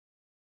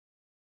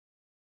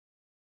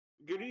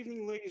Good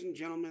evening, ladies and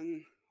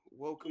gentlemen.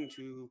 Welcome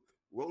to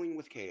Rolling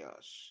with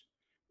Chaos.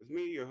 With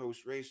me, your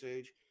host,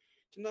 RageSage.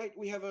 Tonight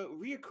we have a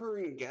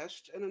reoccurring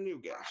guest and a new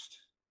guest.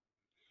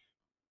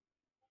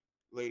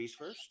 Ladies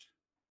first.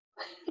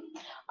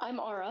 I'm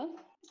Aura,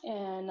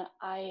 and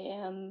I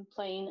am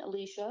playing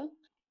Elisha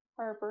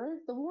Harper,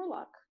 the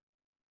Warlock.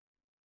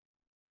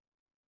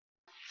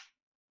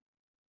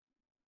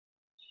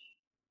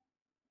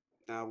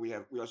 Now we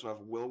also have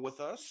Will with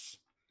us.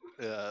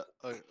 Yeah.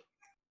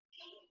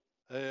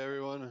 Hey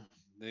everyone,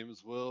 name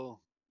is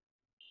Will.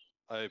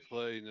 I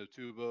play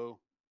Nu-Tubo,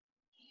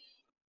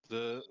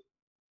 the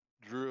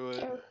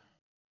druid.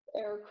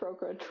 Eric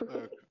Croker,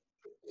 Uh,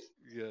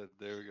 yeah,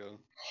 there we go.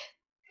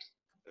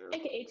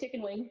 aka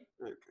Chicken Wing.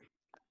 Okay.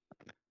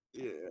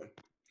 Yeah.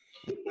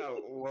 Now,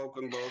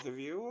 welcome both of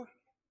you.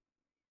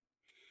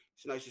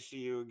 It's nice to see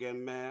you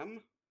again,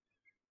 ma'am.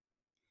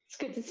 It's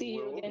good to see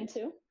you Will. again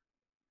too.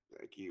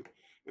 Thank you.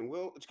 And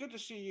Will, it's good to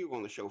see you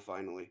on the show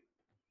finally.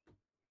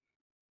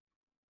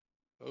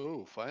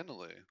 Oh,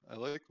 finally. I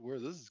like where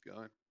this is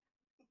going.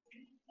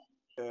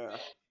 Yeah.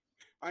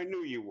 I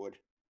knew you would.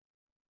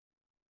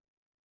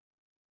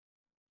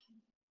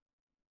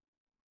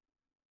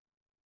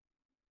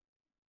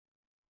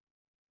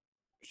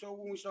 So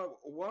when we start,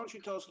 why don't you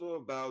tell us a little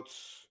about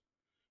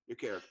your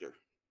character?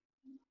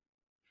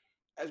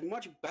 As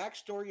much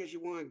backstory as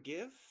you want to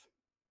give,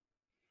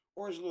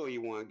 or as little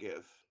you want to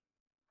give.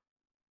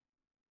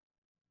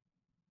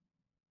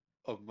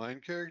 Of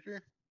mine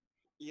character?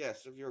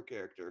 Yes, of your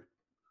character.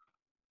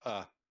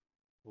 Ah,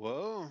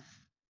 well,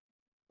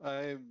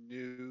 I'm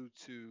new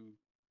to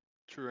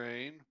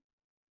terrain.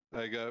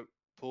 I got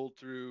pulled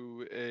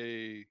through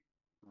a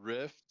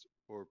rift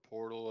or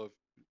portal,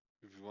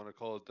 if you want to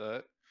call it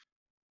that.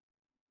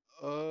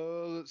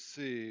 Let's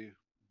see.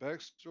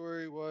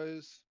 Backstory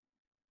wise,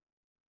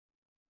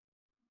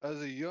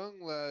 as a young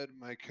lad,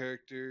 my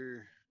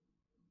character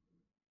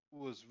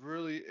was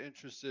really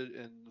interested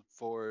in the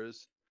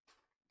forest.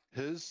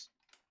 His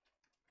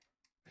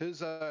his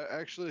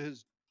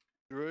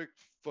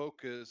direct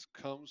focus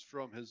comes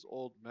from his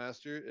old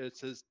master.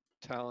 It's his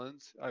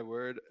talents. I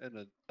wear it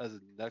as a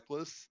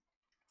necklace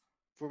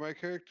for my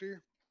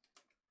character.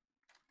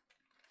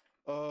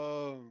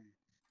 Um,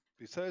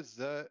 Besides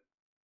that,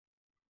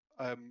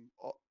 I'm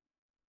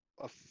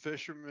a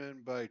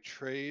fisherman by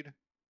trade,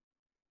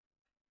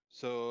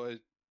 so I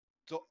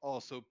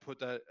also put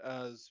that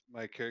as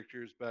my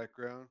character's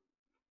background.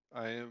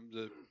 I am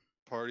the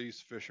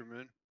party's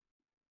fisherman.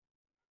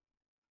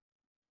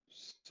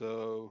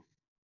 So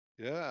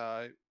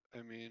yeah,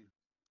 I mean,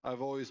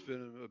 I've always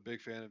been a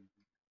big fan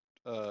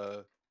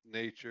of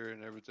nature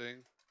and everything.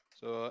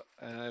 So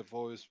and I've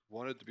always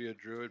wanted to be a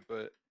druid,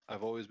 but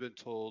I've always been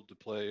told to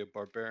play a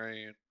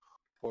barbarian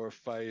or a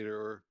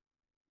fighter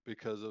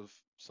because of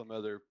some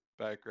other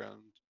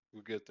background.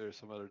 We'll get there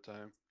some other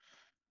time.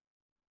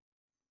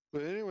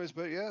 But anyways,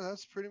 but yeah,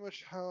 that's pretty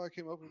much how I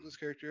came up with this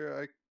character.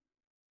 I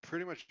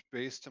pretty much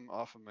based him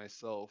off of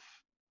myself,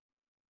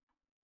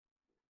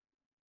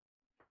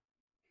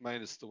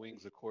 minus the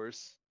wings, of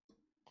course.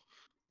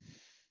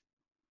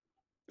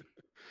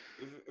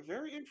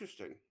 Very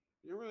interesting.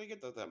 You don't really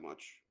get that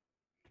much.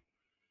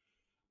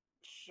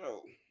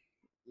 So,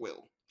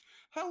 Will,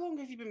 how long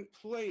have you been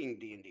playing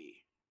D&D?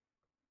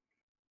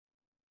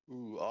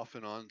 Ooh, off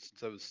and on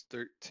since I was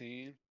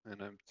 13,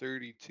 and I'm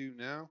 32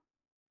 now.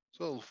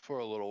 So for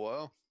a little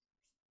while.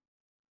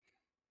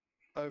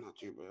 I've Not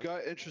too bad.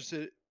 got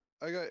interested.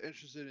 I got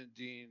interested in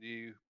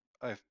D&D.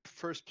 I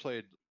first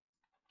played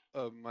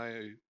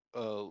my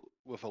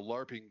with a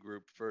LARPing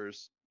group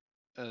first,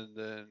 and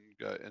then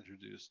got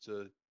introduced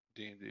to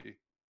D&D.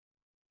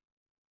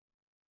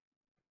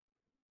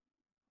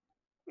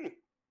 Hmm.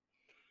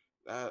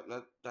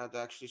 That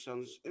actually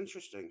sounds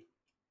interesting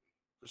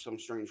for some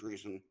strange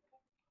reason.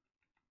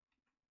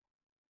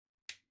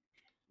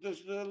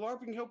 Does the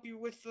LARPing help you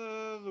with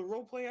the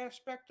roleplay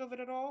aspect of it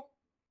at all?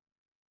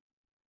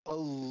 A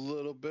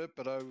little bit,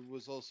 but I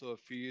was also a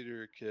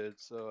theater kid,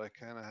 so I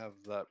kind of have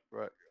that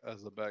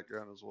as a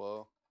background as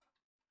well.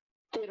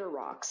 Theater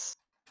rocks.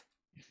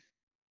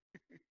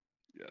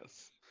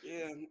 Yes.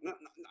 Yeah,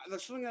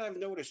 that's something that I've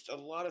noticed. A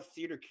lot of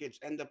theater kids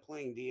end up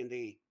playing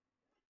D&D.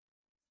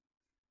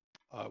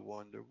 I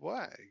wonder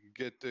why. You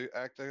get to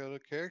act out a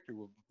character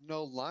with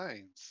no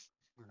lines,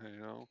 you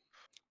know?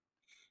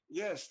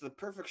 Yes, the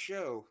perfect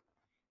show.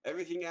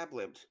 Everything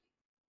ad-libbed.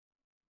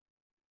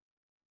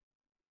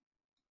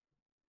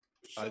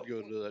 So, I'd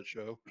go to that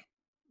show.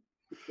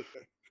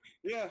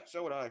 yeah,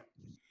 so would I.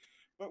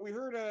 But we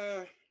heard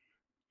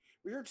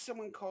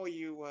someone call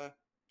you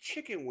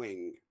Chicken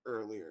Wing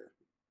earlier.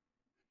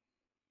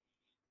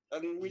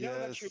 And we know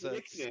that's Yes, your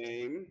that's.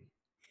 nickname.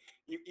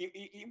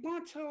 You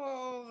want to tell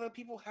all the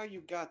people how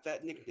you got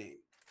that nickname?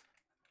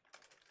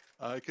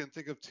 I can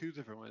think of two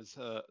different ways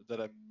that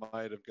I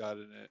might have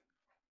gotten it.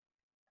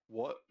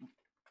 What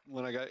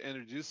when I got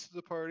introduced to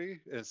the party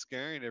and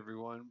scaring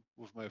everyone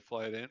with my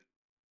flight in,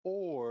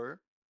 or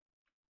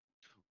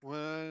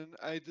when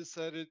I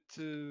decided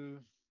to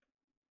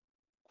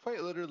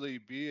quite literally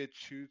be a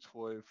chew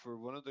toy for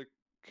one of the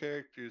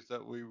characters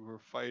that we were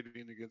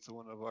fighting against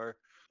one of our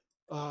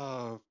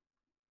uh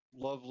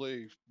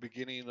lovely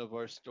beginning of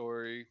our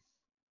story.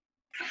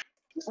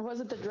 Was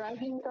it the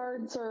dragon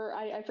guards, or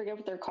I forget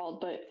what they're called,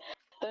 but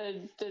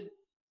the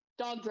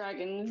dog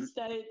dragons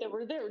that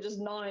were there were just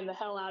gnawing the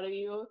hell out of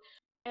you.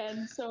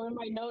 And so in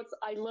my notes,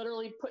 I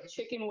literally put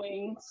chicken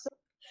wings.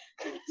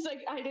 It's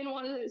like I didn't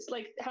want to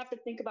like have to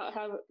think about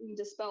how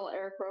to spell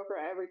Eric Roker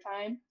every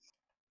time.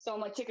 So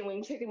I'm like chicken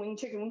wing, chicken wing,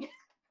 chicken wing.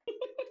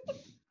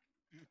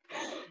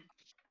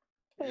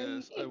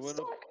 Yes, I went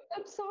up.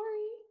 I'm sorry.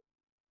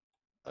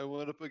 I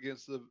went up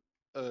against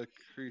a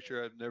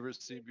creature I've never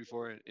seen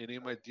before in any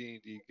of my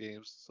D&D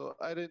games, so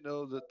I didn't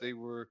know that they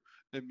were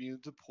immune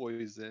to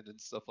poison and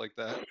stuff like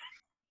that.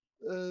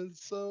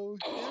 So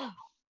yeah,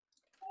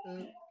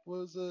 it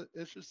was an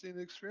interesting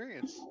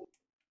experience.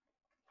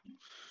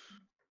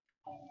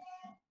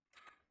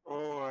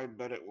 Oh, I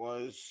bet it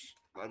was.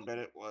 I bet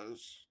it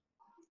was.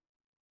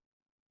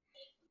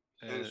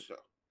 And And so,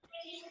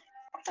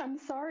 I'm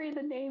sorry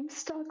the name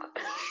stuck.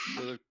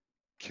 instead of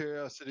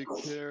curiosity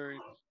killing,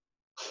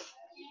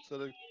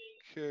 instead of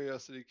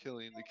curiosity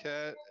killing the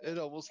cat, it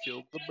almost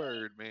killed the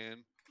bird,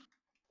 man.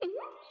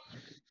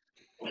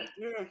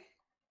 yeah,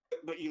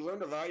 but you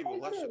learned a valuable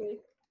lesson. Literally.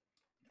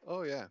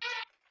 Oh yeah.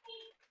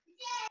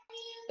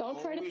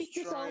 Don't try to Always teach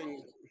yourself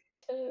trying.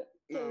 to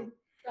No,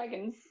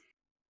 dragons.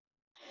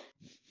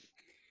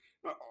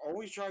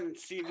 always try and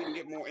see if you can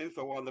get more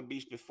info on the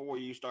beast before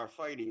you start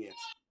fighting it.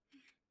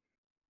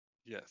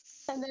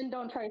 Yes. And then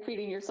don't try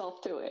feeding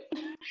yourself to it.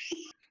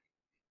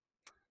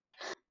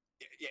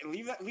 Yeah,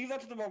 leave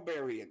that to the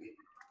barbarian.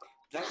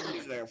 That's what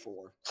he's there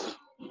for.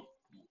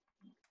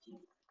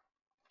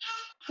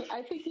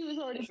 I think he was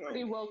already So-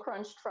 pretty well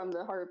crunched from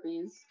the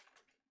harpies.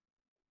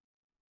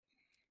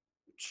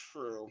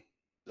 True.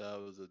 That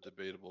was a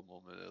debatable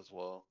moment as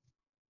well.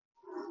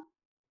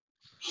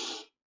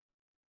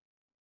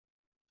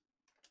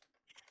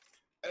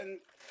 And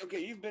okay,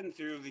 you've been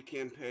through the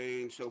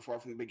campaign so far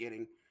from the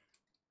beginning.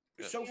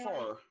 Yeah. So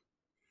far,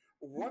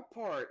 what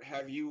part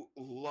have you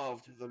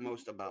loved the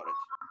most about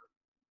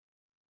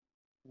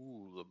it?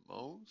 Ooh, the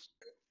most?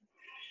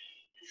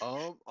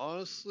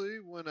 Honestly,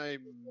 when I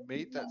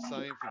made that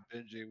sign for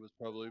binging was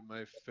probably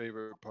my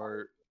favorite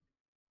part.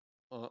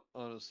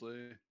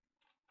 Honestly,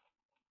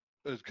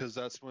 because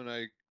that's when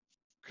I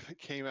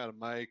came out of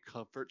my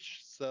comfort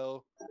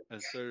cell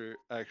and started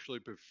actually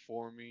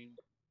performing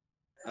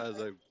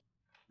as I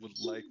would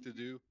like to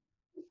do.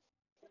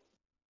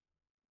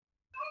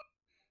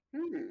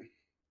 Hmm.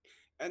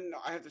 And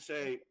I have to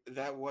say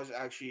that was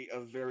actually a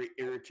very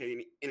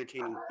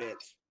entertaining bit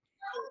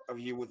of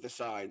you with the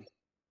sign.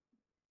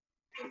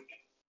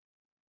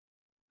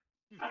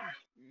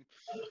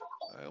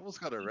 I almost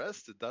got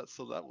arrested.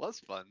 So that was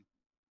fun.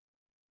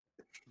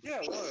 Yeah,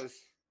 it was.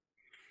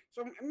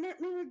 So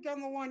maybe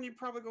down the line you're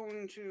probably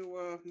going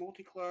to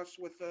multi-class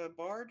with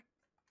Bard.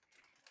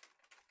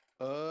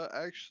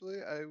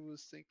 Actually, I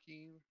was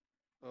thinking,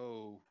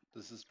 oh,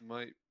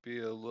 might be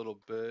a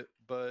little bit,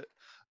 but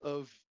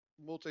of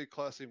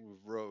multi-classing with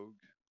Rogue.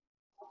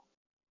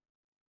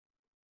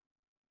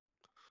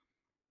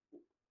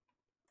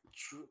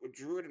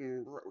 Druid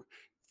and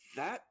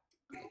that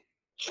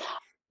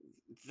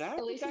that At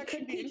would least you actually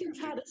could be teach him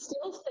interesting. how to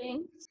steal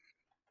things.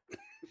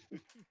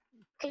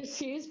 Because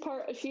she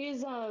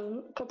is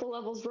a couple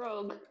levels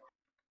rogue.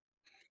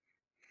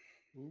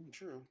 Ooh.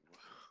 True.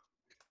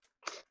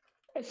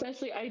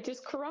 Essentially, I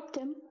just corrupt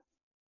him.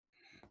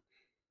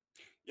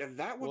 Yeah,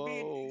 that would be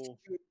an Whoa.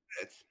 interesting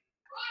bit.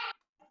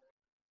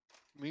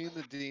 Me and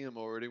the DM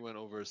already went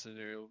over a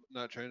scenario,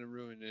 not trying to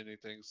ruin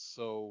anything,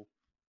 so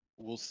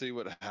we'll see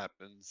what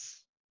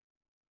happens.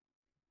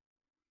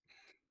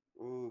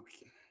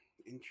 Okay,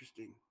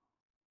 interesting.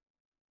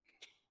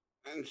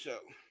 And so,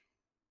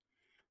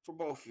 for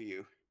both of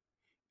you,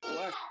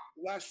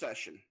 last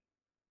session,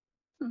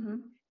 Mm-hmm.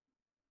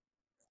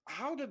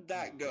 how did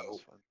that That go?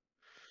 was fun.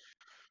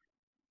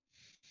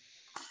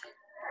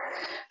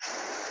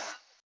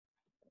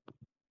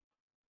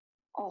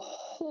 A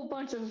whole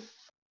bunch of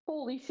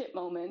holy shit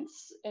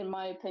moments, in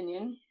my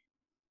opinion.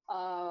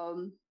 I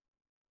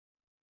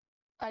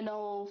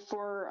know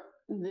for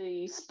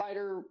the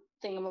spider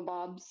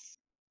thingamabobs,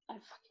 I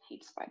fucking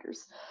hate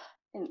spiders,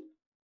 and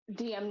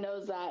DM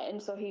knows that,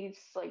 and so he's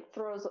like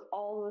throws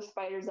all the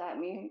spiders at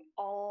me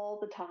all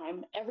the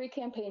time. Every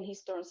campaign,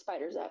 he's throwing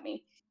spiders at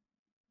me.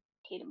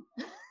 Hate him.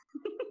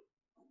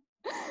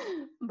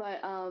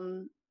 But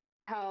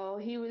how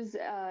he was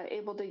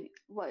able to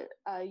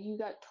you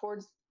got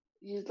towards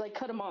you like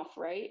cut him off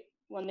right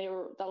when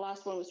the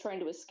last one was trying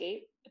to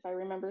escape, if I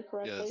remember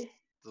correctly. Yes,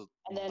 the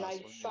And then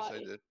last one, yes, I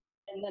did.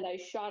 and then I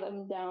shot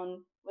him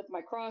down with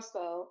my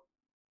crossbow.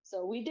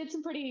 So we did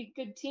some pretty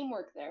good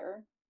teamwork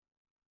there.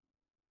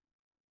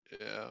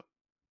 Yeah.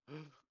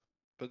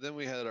 But then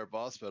we had our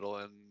boss battle,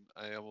 and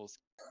I almost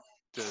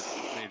did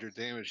major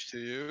damage to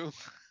you.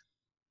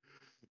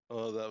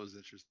 Oh, that was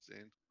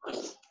interesting.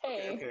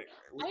 Hey, Okay,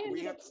 I we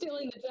ended have up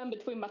stealing the gem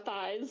between my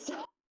thighs.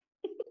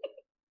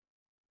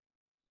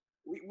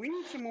 we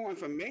need some more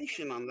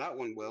information on that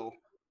one, Will.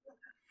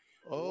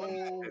 What Oh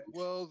happened?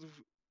 well,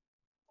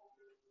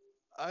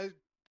 I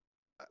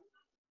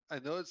I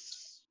know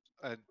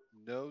I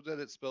know that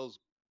it spells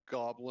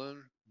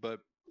goblin, but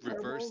Firebolt,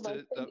 reversed I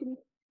it. think,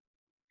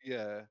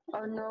 Yeah.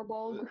 or uh,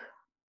 Nurbolg.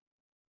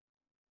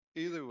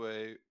 Either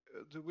way,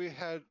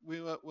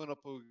 we went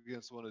up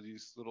against one of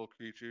these little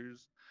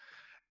creatures,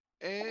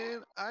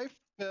 and I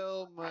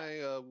failed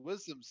my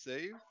wisdom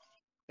save,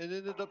 and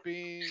ended up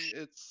being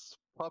its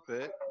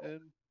puppet, and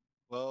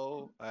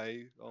well,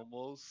 I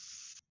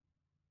almost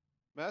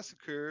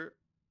massacre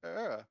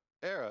Era.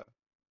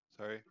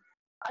 Sorry.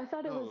 I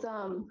thought it was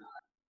No.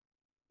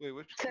 Wait,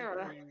 which character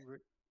Sarah. are you?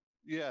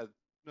 Yeah,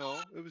 no,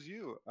 it was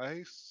you. I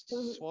It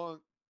was, swung.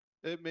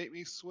 It made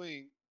me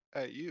swing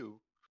at you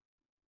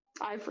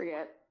I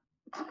forget.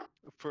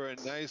 for a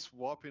nice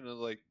whopping of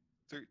like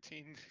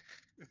 13,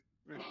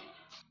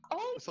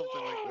 Oh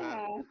something like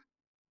that. yeah,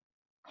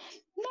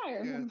 now I Yeah,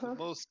 remember.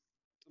 the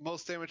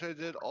most damage I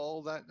did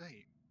all that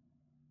night.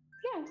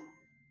 Yeah,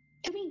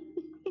 to me.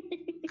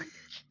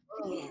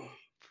 Oh,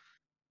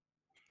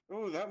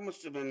 oh, that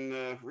must have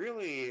been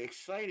really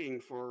exciting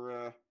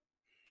for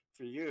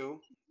you.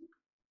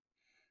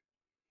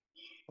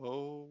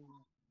 Oh,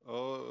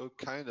 oh, it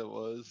kind of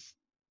was.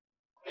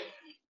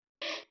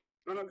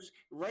 And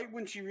right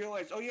when she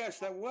realized, oh yes,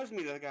 that was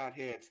me that got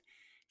hit,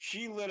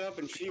 she lit up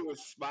and she was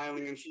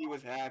smiling and she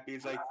was happy.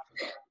 It's like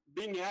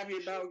being happy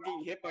about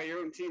getting hit by your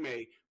own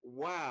teammate.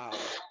 Wow.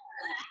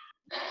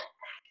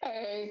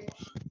 Hey,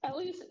 at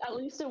least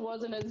it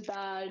wasn't as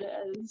bad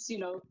as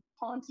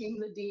taunting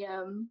the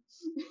DM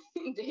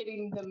and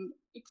hitting them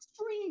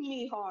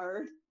extremely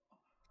hard.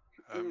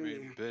 I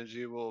mean, Yeah.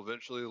 Benji will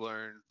eventually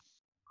learn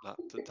not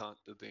to taunt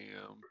the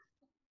DM.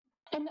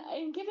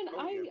 And given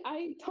Oh yeah.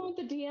 I taunt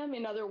the DM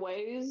in other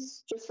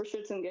ways just for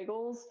shits and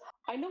giggles,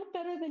 I know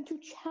better than to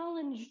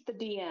challenge the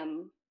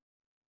DM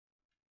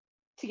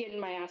to getting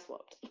my ass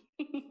whooped.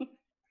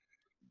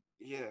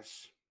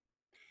 Yes.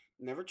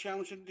 Never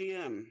challenge a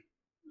DM.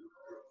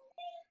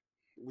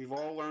 We've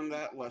all learned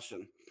that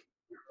lesson.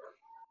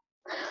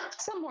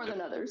 Some more Yep.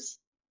 than others.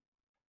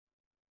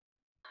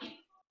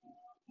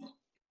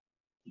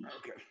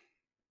 Okay.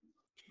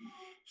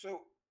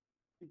 So,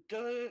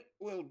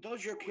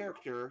 does your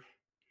character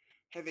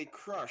have a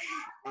crush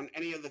on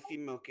any of the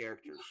female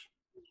characters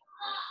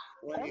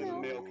or Oh any of the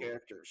male Ooh.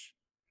 characters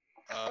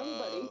Uh,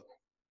 Anybody.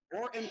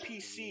 or ooh.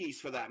 NPCs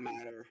for that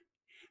matter?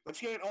 Let's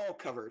get it all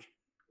covered.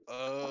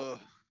 uh,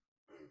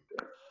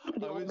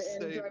 The I old would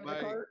man say driving the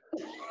cart.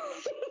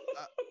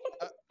 uh,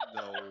 uh,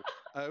 no.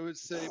 I would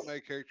say my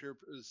character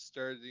is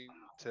starting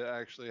to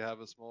actually have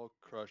a small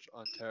crush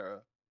on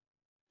Tara,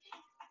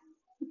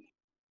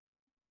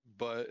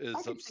 but I is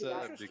could see that.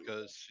 upset Interesting.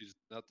 because she's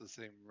not the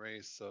same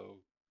race. So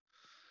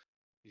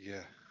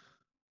yeah,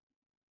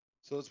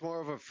 so it's more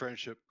of a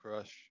friendship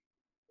crush.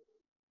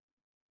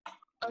 Ah,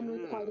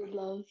 Unrequited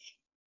love.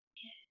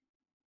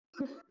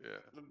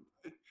 Yeah,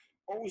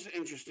 always an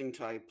interesting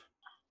type.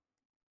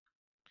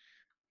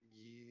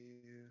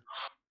 yeah.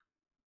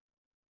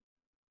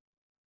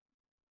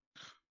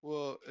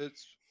 Well,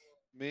 it's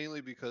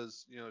mainly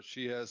because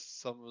she has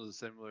some of the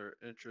similar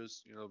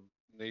interests.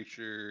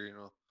 Nature.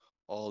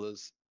 All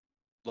this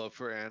love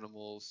for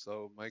animals.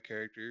 So my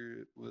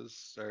character was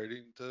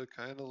starting to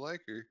kind of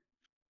like her,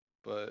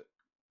 but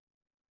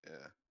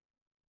yeah.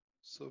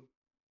 So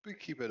we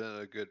keep it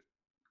at a good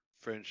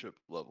friendship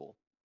level.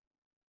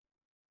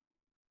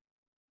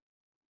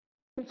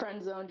 You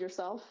friend zoned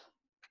yourself.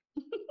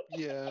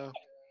 Yeah,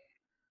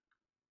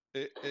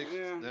 it's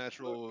Yeah, but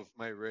natural with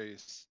my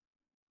race.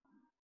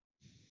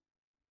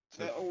 To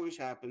that always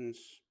happens.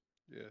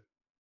 yeah,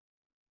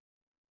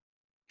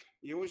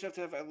 You always have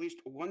to have at least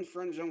one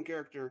friend zone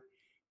character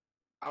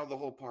out of the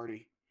whole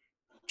party,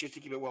 just to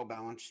keep it well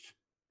balanced.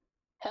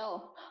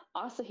 Hell,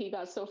 Asahi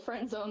got so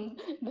friend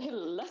zoned they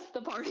left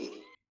the party.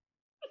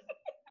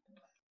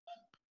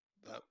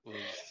 that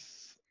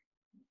was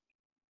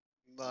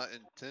not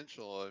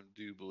intentional. I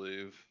do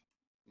believe.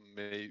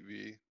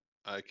 Maybe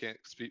I can't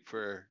speak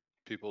for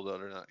people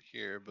that are not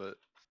here, but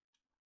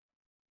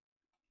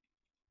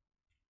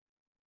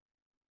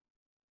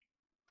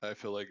I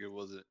feel like it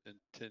wasn't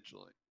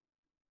intentionally.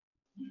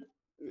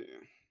 Yeah,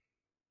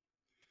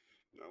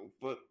 no,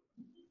 but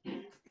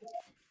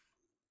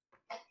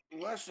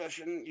last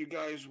session you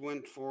guys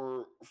went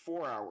for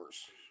 4 hours.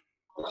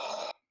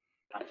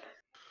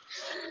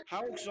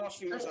 How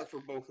exhausting was that for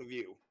both of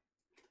you?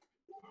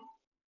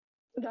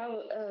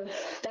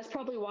 That's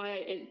probably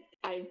why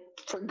I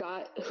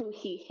forgot who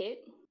he hit,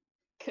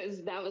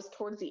 because that was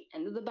towards the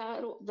end of the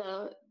battle,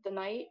 the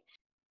night,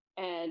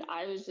 and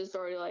I was just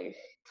already like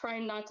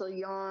trying not to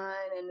yawn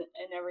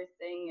and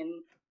everything,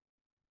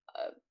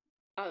 and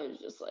I was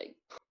just like,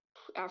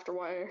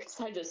 afterwards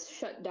I just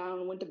shut down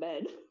and went to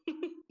bed.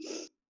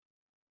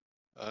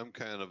 I'm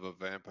kind of a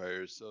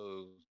vampire,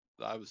 so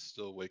I was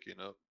still waking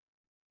up.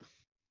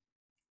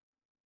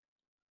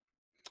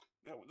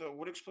 That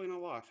would explain a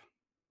lot.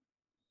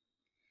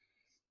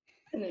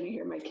 And then you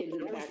hear my kids in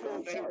You're the always full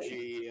background. of Sorry.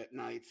 energy at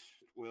night,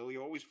 Will.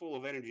 You're always full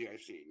of energy,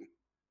 I've seen.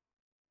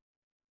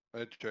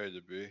 I tried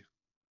to be.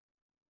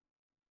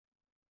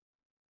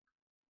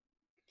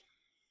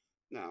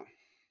 Now,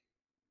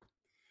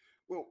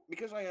 well,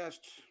 because I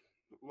asked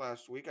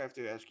last week, I have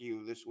to ask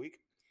you this week.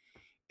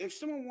 If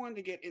someone wanted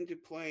to get into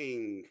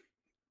playing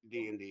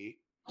D&D,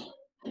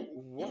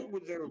 what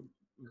would their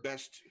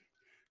best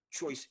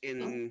choice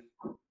in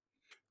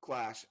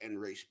class and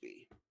race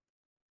be?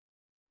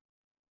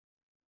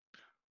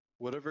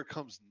 Whatever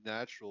comes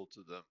natural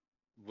to them,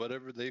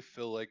 whatever they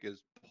feel like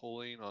is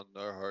pulling on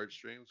their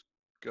heartstrings,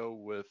 go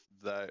with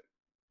that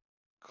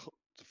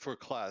for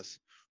class.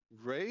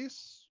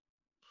 Race,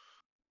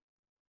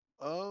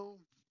 um,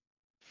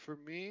 for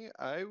me,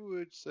 I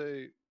would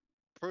say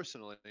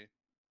personally,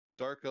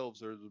 dark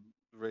elves are the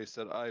race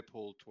that I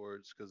pull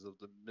towards because of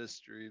the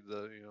mystery,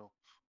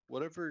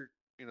 whatever,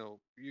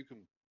 you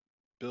can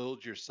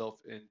build yourself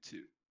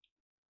into.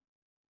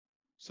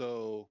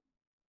 So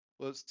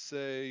let's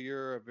say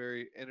you're a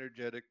very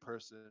energetic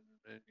person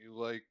and you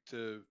like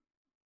to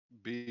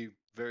be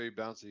very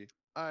bouncy.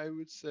 I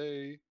would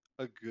say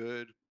a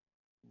good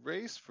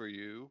race for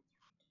you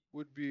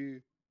would be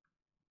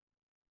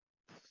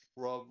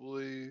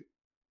probably,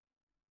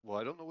 well,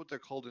 I don't know what they're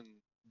called in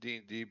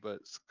D&D, but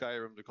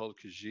Skyrim they're called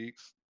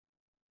Khajiits.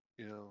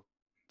 You know,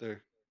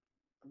 they're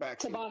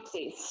Tabaxi.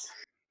 Tabaxis.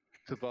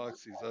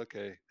 Tabaxis.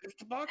 Okay, Is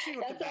Tabaxi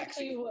or That's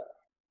actually Tabaxi? what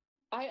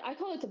I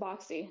call it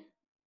Tabaxi.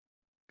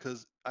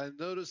 because I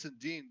notice in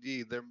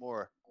D&D they're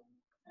more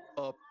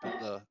up in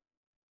the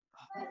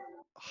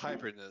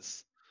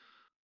hyperness.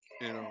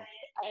 You know,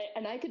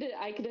 I could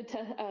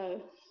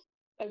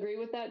agree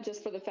with that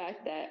just for the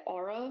fact that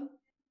Aura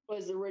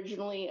was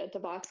originally a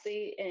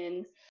Tabaxi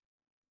in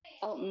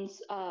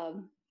Elton's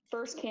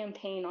first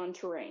campaign on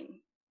Terrain,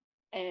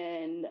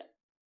 and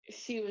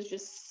she was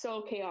just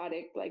so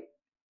chaotic, like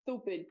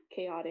stupid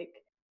chaotic,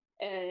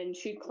 and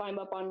she'd climb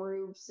up on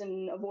roofs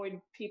and avoid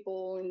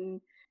people,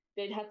 and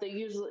they'd have to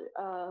use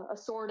a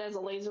sword as a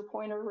laser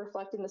pointer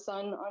reflecting the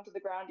sun onto the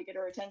ground to get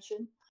her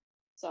attention.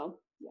 So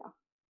yeah.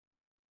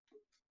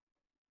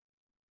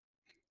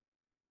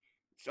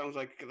 Sounds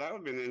like that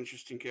would be an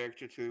interesting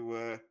character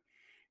to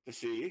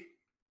see.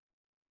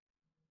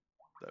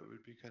 that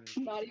would be kind of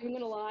Not interesting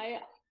even gonna to see. lie,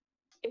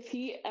 if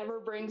he ever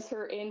brings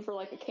her in for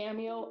like a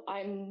cameo,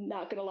 I'm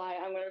not gonna lie,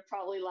 I'm gonna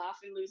probably laugh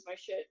and lose my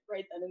shit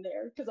right then and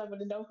there because I'm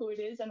gonna know who it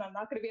is and I'm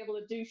not gonna be able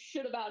to do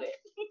shit about it.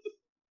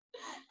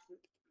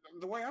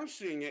 The way I'm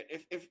seeing it,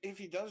 if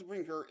he does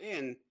bring her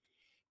in,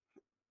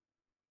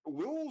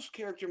 Will's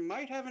character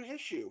might have an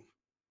issue.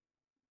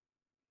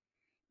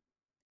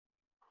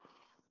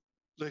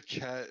 The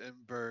cat and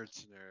bird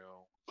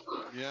scenario.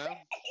 Yeah,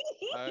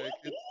 I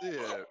could see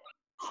it.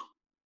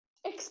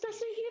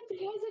 Especially if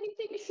he has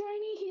anything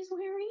shiny he's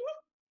wearing.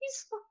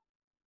 He's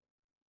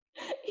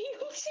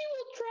she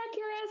will track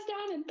your ass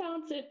down and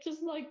bounce it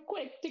just like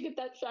quick to get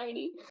that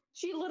shiny.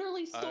 She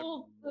literally I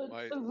stole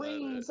might the let it.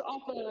 rings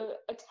off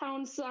a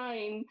town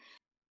sign,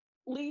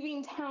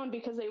 leaving town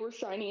because they were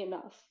shiny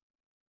enough.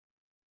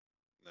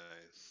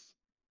 Nice.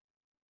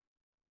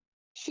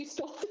 She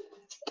stole the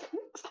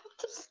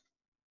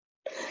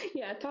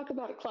yeah, talk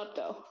about a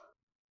klepto.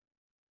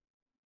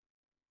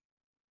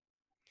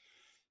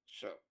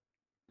 So,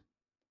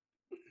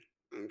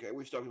 okay,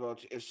 we've talked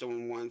about if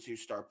someone wants to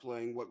start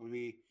playing, what would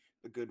be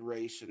a good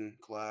race and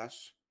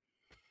class.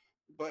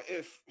 But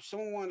if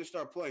someone wanted to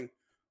start playing,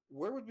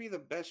 where would be the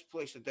best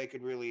place that they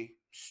could really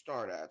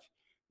start at,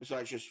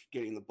 besides just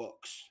getting the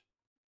books?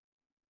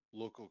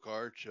 Local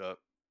card shop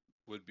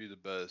would be the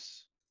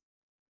best.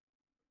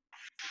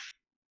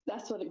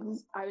 That's what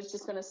I was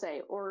just gonna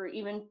say, or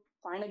even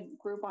find a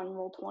group on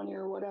Roll20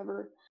 or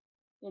whatever.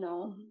 You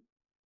know,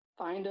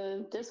 find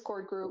a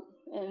Discord group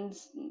and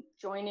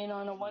join in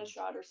on a one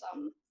shot or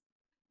something.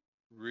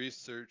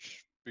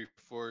 Research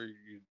before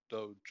you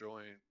do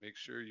join. Make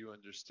sure you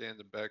understand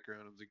the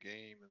background of the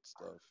game and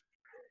stuff.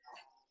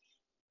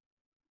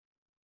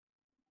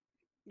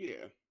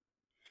 Yeah,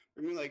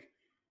 I mean, like,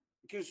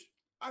 because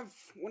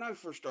when I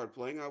first started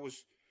playing, I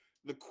was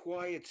the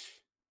quiet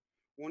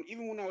one.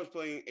 Even when I was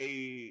playing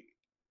a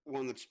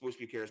one that's supposed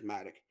to be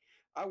charismatic,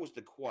 I was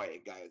the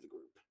quiet guy of the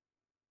group.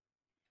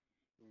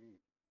 Mm,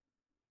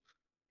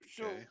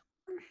 So, okay.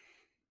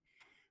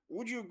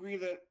 would you agree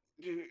that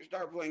to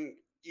start playing,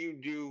 you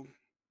do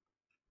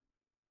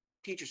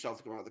teach yourself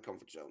to come out of the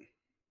comfort zone?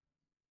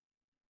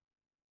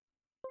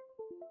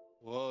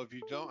 Well, if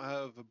you don't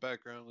have a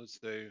background, let's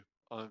say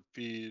on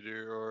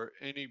theater or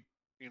any,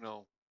 you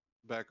know,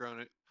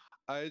 background,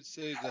 I'd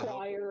say to help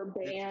Choir,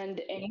 get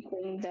band,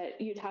 anything that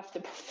you'd have to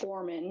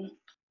perform in.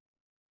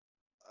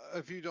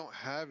 if you don't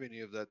have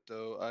any of that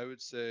though, I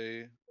would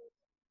say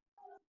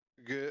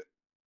get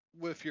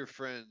with your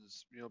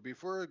friends,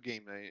 before a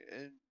game night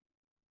and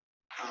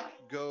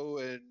go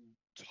and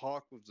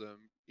talk with them,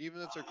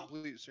 even if they're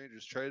complete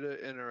strangers. Try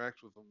to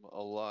interact with them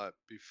a lot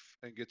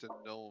and get to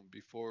know them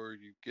before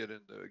you get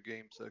into a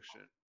game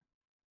section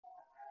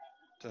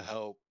to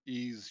help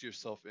ease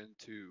yourself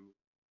into,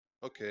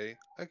 okay,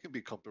 I can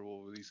be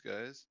comfortable with these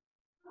guys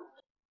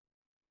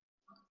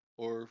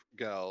or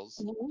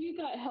gals. We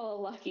got hella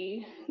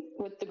lucky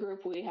with the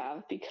group we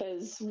have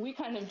because we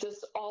kind of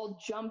just all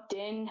jumped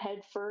in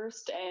head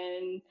first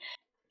and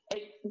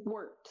it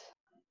worked.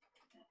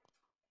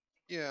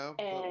 Yeah,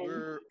 but And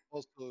we're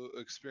also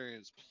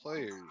experienced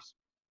players.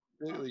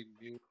 Completely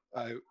new.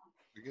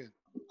 Again,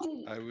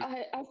 dude, I would.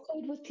 I've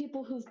played with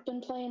people who've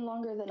been playing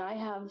longer than I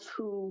have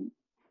who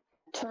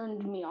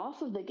turned me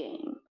off of the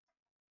game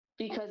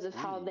because of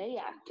how Ooh, they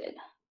acted.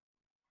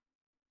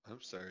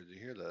 I'm sorry to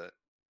hear that.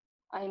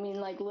 I mean,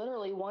 like,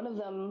 literally, one of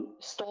them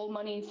stole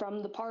money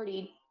from the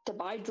party to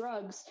buy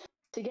drugs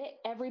to get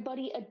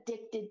everybody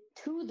addicted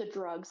to the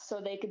drugs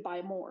so they could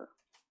buy more.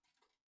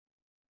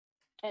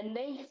 And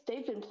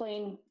they've been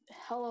playing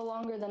hella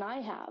longer than I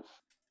have.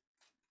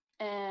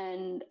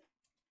 And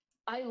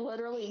I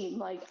literally,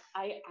 like,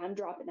 I'm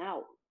dropping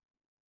out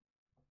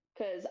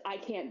because I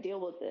can't deal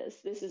with this.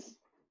 This is,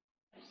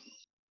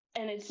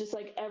 and it's just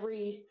like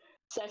every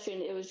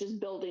session, it was just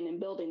building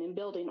and building and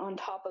building on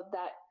top of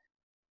that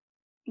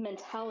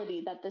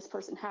mentality that this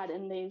person had.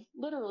 And they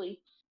literally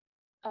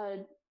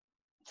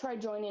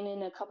tried joining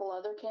in a couple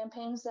other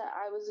campaigns that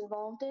I was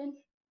involved in.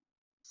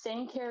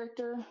 Same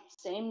character,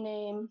 same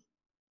name,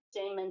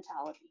 same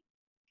mentality.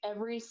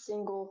 Every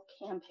single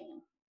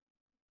campaign.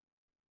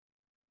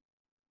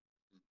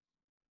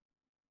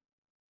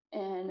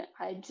 And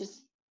I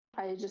just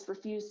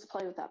refused to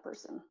play with that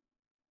person.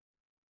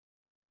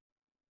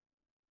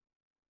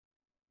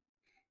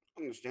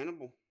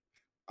 Understandable.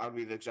 I'd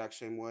be the exact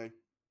same way.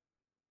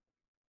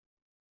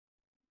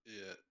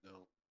 Yeah,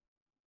 no.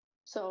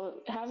 So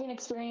having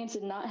experience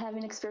and not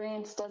having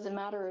experience doesn't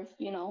matter if,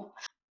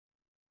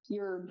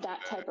 you're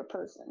that type of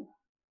person.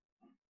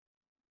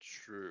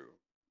 True.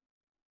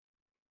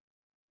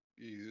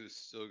 You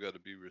still got to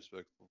be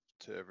respectful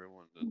to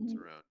everyone that's Mhm.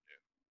 around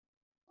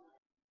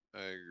you.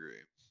 I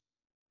agree.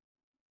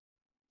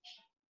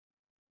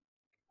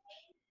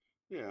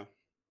 Yeah.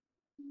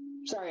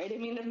 Sorry, I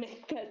didn't mean to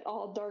make that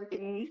all dark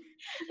and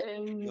No,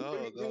 Bring no,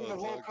 the it's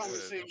whole all good.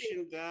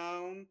 conversation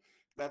down.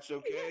 That's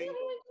okay.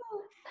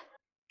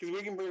 Because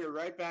we can bring it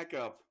right back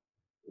up.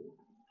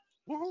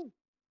 Woohoo!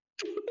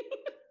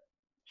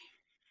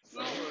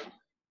 No, but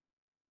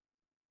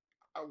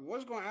I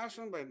was going to ask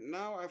something, but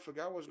now I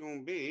forgot what it was going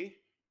to be.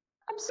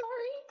 I'm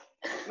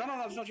sorry.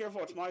 No, it's not your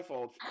fault. It's my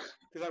fault.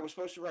 Because I was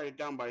supposed to write it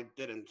down, but I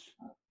didn't.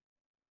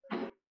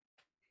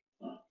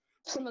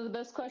 Some of the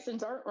best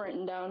questions aren't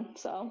written down,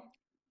 so.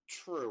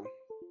 True.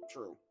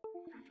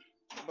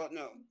 But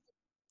no,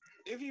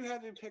 if you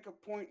had to pick a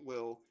point,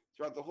 Will,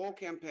 throughout the whole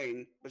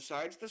campaign,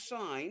 besides the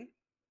sign,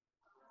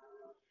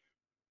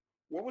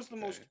 what was the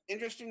most Okay.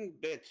 interesting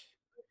bit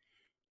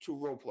to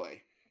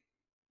roleplay?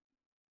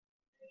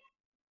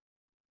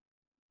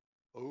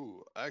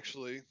 Oh,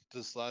 actually,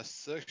 this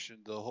last section,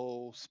 the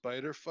whole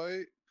spider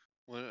fight,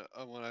 when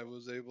I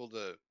was able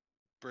to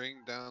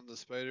bring down the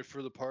spider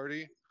for the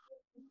party,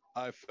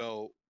 I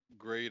felt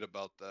great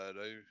about that.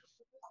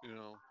 You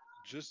know,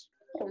 just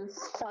It was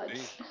being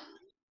clutch.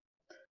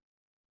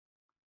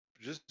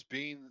 just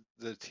being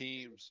the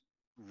team's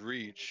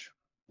reach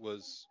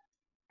was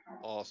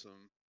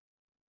awesome.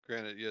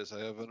 Granted, yes, I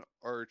have an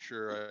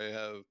archer, I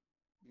have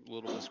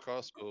little Miss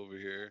Crossbow over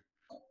here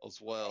as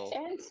well,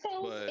 And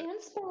spells, but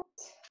and spells.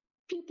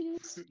 Pew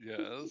pews.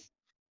 yes,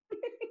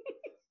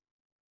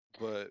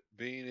 but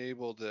being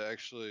able to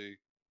actually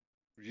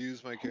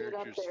use my Get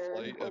up character's there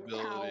flight with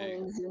ability,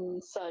 talons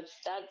and such.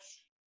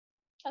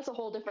 That's a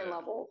whole different yeah,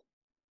 level.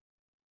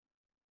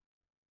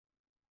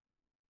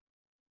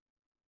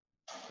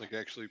 like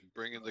actually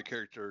bringing the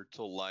character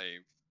to life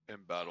in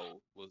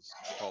battle was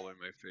probably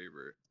my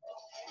favorite.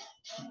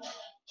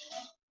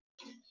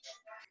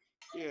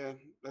 Yeah,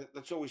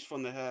 that's always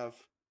fun to have.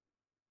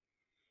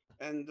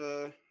 And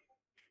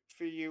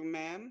for you,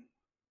 ma'am,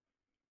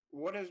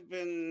 what has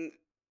been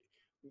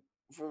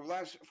for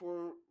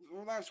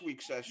last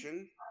week's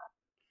session?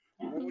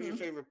 What was your Mhm.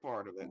 favorite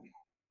part of it?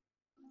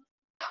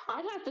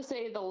 I'd have to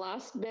say the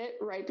last bit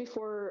right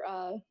before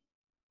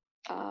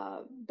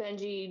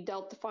Benji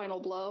dealt the final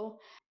blow,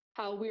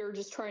 how we were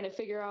just trying to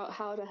figure out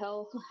how the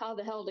hell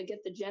to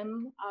get the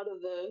gem out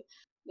of the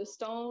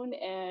stone,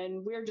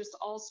 and we are just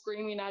all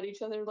screaming at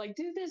each other like,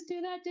 do this, do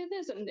that, do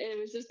this, and it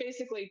was just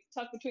basically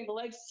tucked between the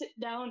legs, sit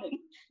down, and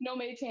no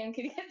mage hand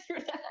can get through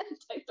that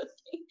type of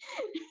thing.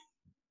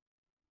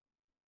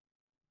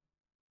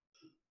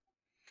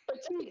 But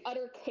just the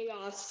utter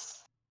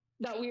chaos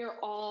that we are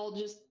all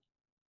just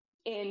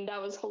in,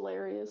 that was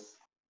hilarious.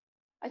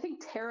 I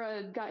think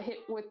Tara got hit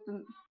with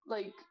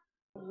like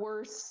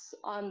worse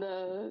on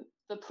the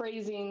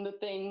praising the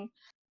thing,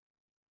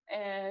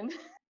 and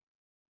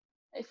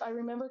if I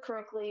remember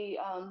correctly,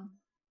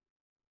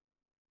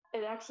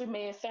 it actually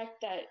may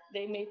affect that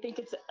they may think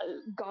it's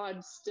a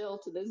god still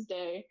to this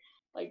day,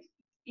 like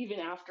even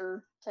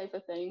after type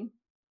of thing.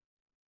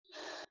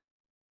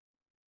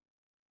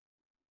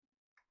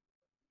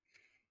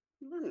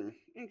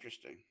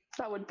 Interesting.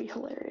 That would be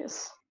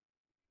hilarious.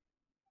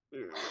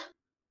 Yeah.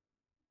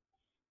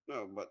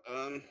 No, but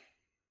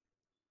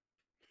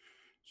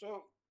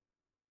so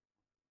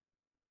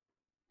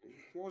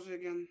what was it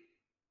again?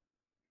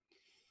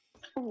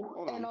 Ooh,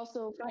 Hold and on.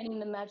 also finding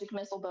the magic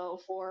missile bow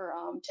for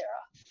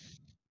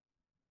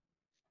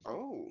Tara.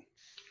 Oh,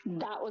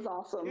 That was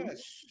awesome.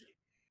 yes.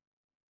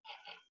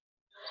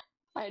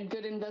 I had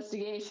good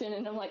investigation,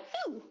 and I'm like,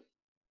 ooh,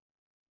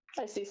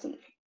 I see some.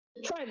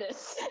 Try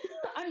this.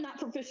 I'm not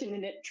proficient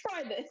in it.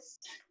 Try this.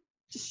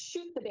 Just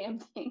shoot the damn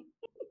thing.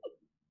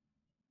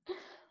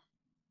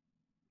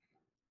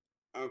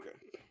 Okay.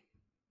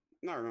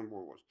 Now I remember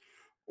what it was.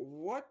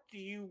 What do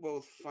you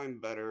both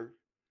find better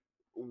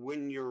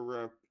when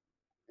you're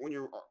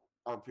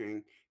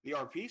RPing? The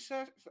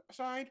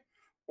side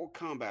or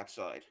combat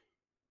side?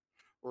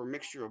 Or a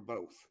mixture of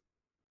both?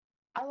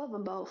 I love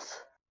them both.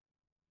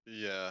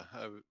 Yeah,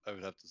 I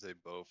would have to say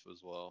both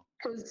as well.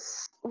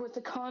 Because with the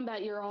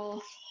combat, you're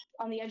all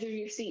on the edge of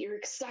your seat. You're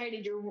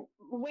excited. You're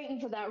waiting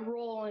for that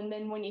roll, and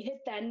then when you hit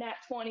that nat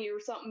 20 or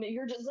something,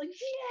 you're just like,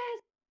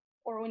 yes.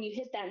 Or when you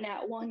hit that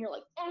nat one, you're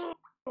like,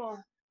 oh.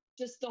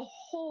 Just the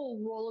whole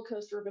roller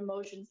coaster of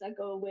emotions that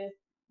go with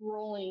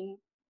rolling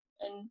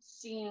and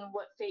seeing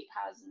what fate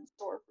has in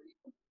store for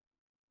you.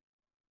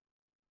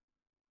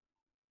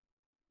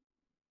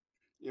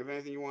 You have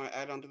anything you want to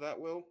add onto that,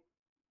 Will?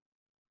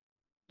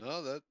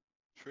 No, that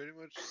pretty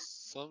much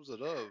sums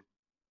it up.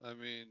 I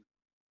mean,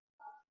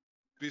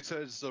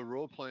 besides the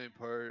role playing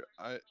part,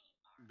 I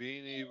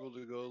being able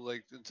to go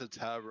like into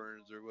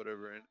taverns or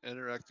whatever and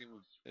interacting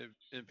with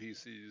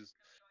NPCs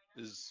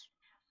is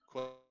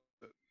quite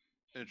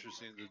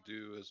interesting to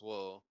do as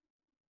well.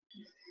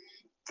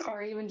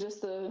 Or even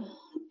just the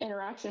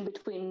interaction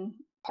between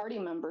party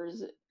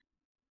members.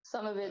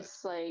 Some of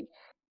it's like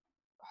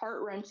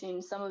heart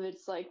wrenching, some of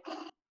it's like,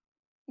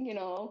 you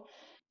know,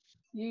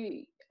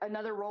 you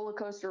another roller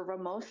coaster of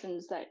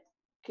emotions that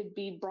could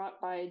be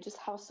brought by just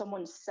how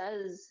someone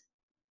says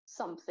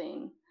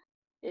something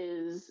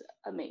is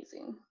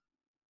amazing.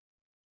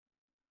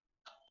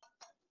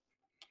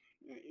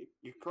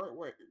 You're correct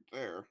right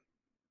there.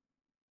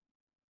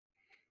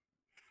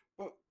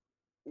 But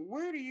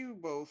where do you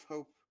both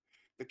hope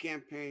the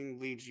campaign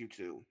leads you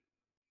to?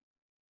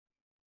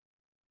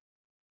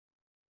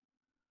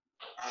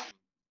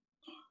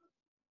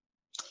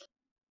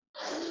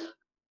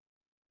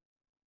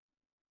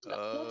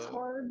 That's Uh,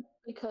 hard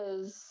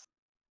because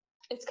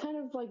it's kind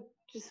of like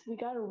just we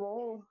got to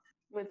roll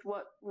with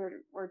what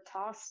we're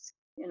tossed,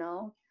 you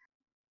know.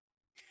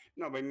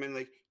 No, but I mean,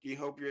 like, do you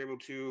hope you're able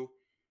to,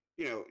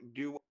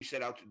 do what you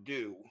set out to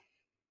do?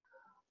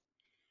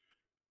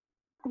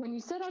 When you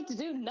set out to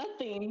do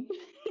nothing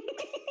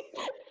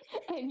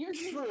and you're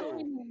just True.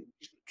 going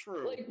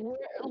True. like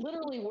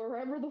literally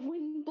wherever the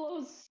wind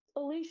blows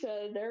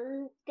Elisha,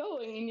 they're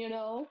going, you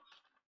know.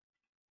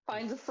 I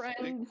Finds a friend,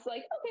 think it's like,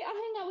 okay, I'll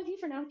hang out with you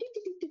for now.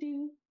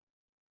 Do.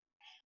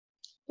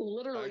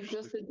 Literally actually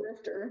just a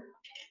drifter.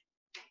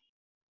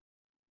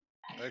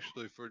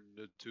 actually for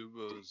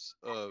Nu-Tubo's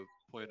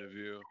point of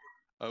view,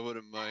 I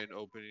wouldn't mind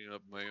opening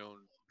up my own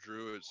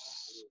druid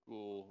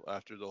school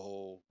after the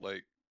whole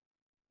like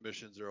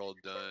missions are all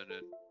done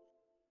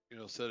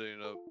and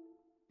setting up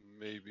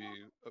maybe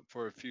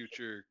for a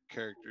future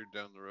character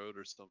down the road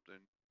or something.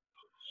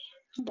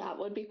 That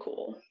would be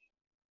cool.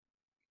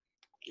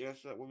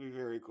 Yes, that would be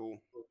very cool.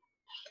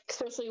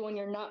 Especially when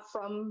you're not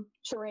from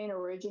terrain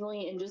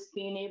originally and just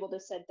being able to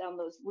set down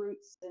those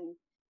roots and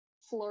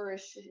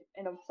flourish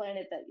in a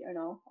planet that, you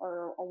know,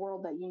 or a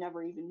world that you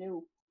never even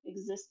knew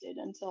existed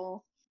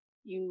until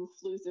you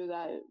flew through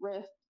that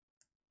rift.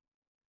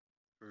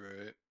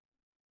 Right.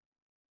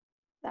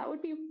 That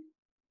would be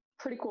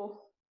pretty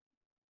cool.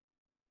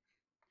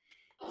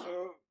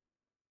 So,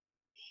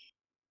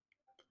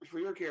 for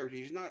your character,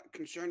 he's not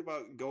concerned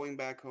about going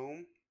back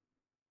home.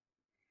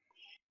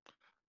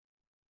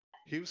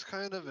 He was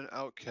kind of an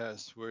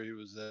outcast where he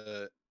was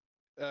at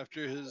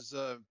after his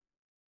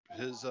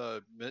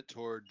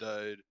mentor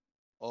died.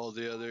 All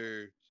the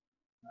other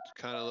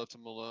kind of left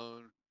him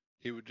alone.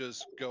 He would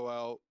just go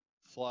out,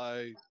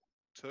 fly,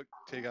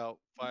 take out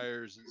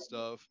fires and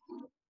stuff.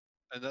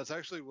 And that's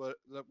actually what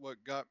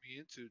got me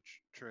into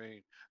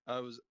train. I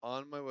was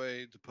on my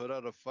way to put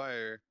out a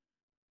fire,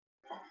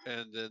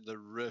 and then the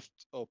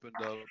rift opened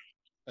up,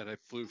 and I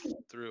flew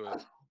through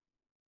it.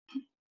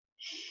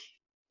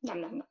 Nom,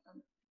 nom, nom.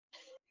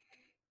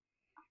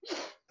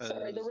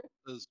 Sorry, the As rift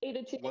as ate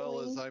a well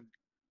as chili.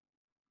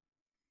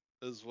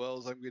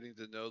 I'm getting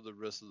to know the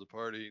rest of the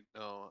party.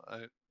 No,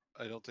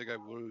 I don't think I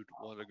would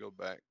want to go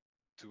back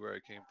to where I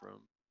came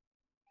from.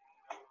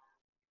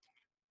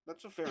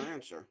 That's a fair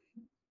answer.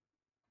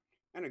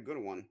 And a good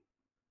one.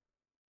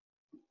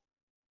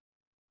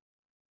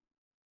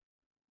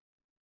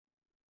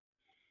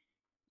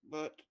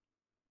 But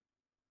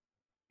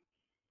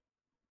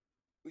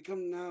we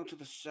come now to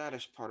the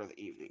saddest part of the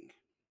evening.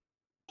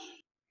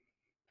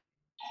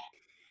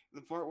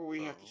 The part where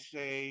we have to Oh,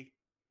 say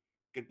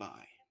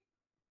goodbye.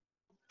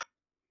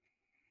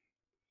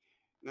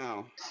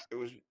 Now, it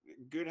was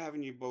good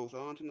having you both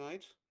on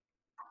tonight.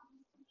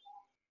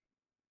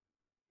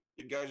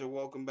 You guys are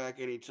welcome back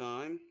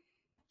anytime.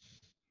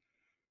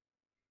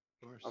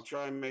 of I'll course.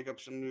 try and make up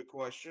some new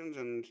questions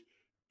and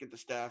get the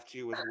staff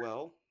to as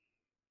well.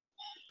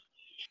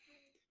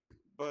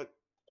 But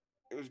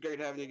it was great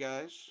having you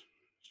guys.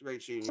 It's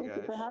great seeing you Thank you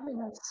guys. for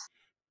having us.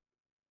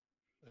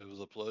 It was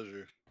a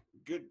pleasure.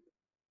 Good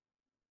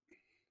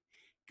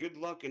Good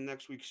luck in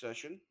next week's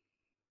session.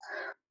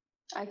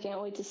 I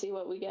can't wait to see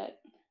what we get.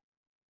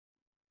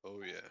 Oh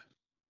yeah.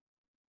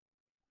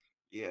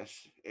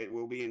 Yes, it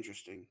will be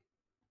interesting.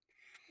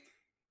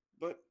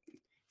 But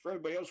for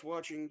everybody else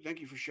watching, thank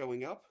you for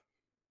showing up.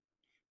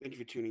 Thank you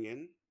for tuning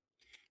in.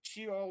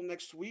 See you all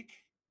next week,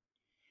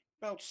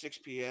 about 6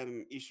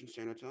 p.m. Eastern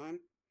Standard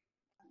Time.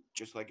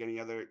 Just like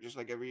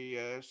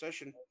every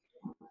session.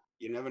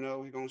 You never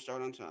know who's going to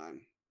start on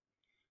time.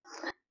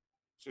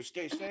 So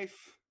stay safe,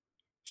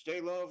 stay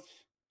loved,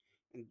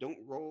 and don't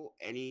roll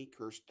any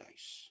cursed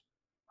dice.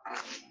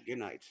 Good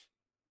night.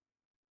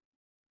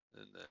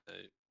 And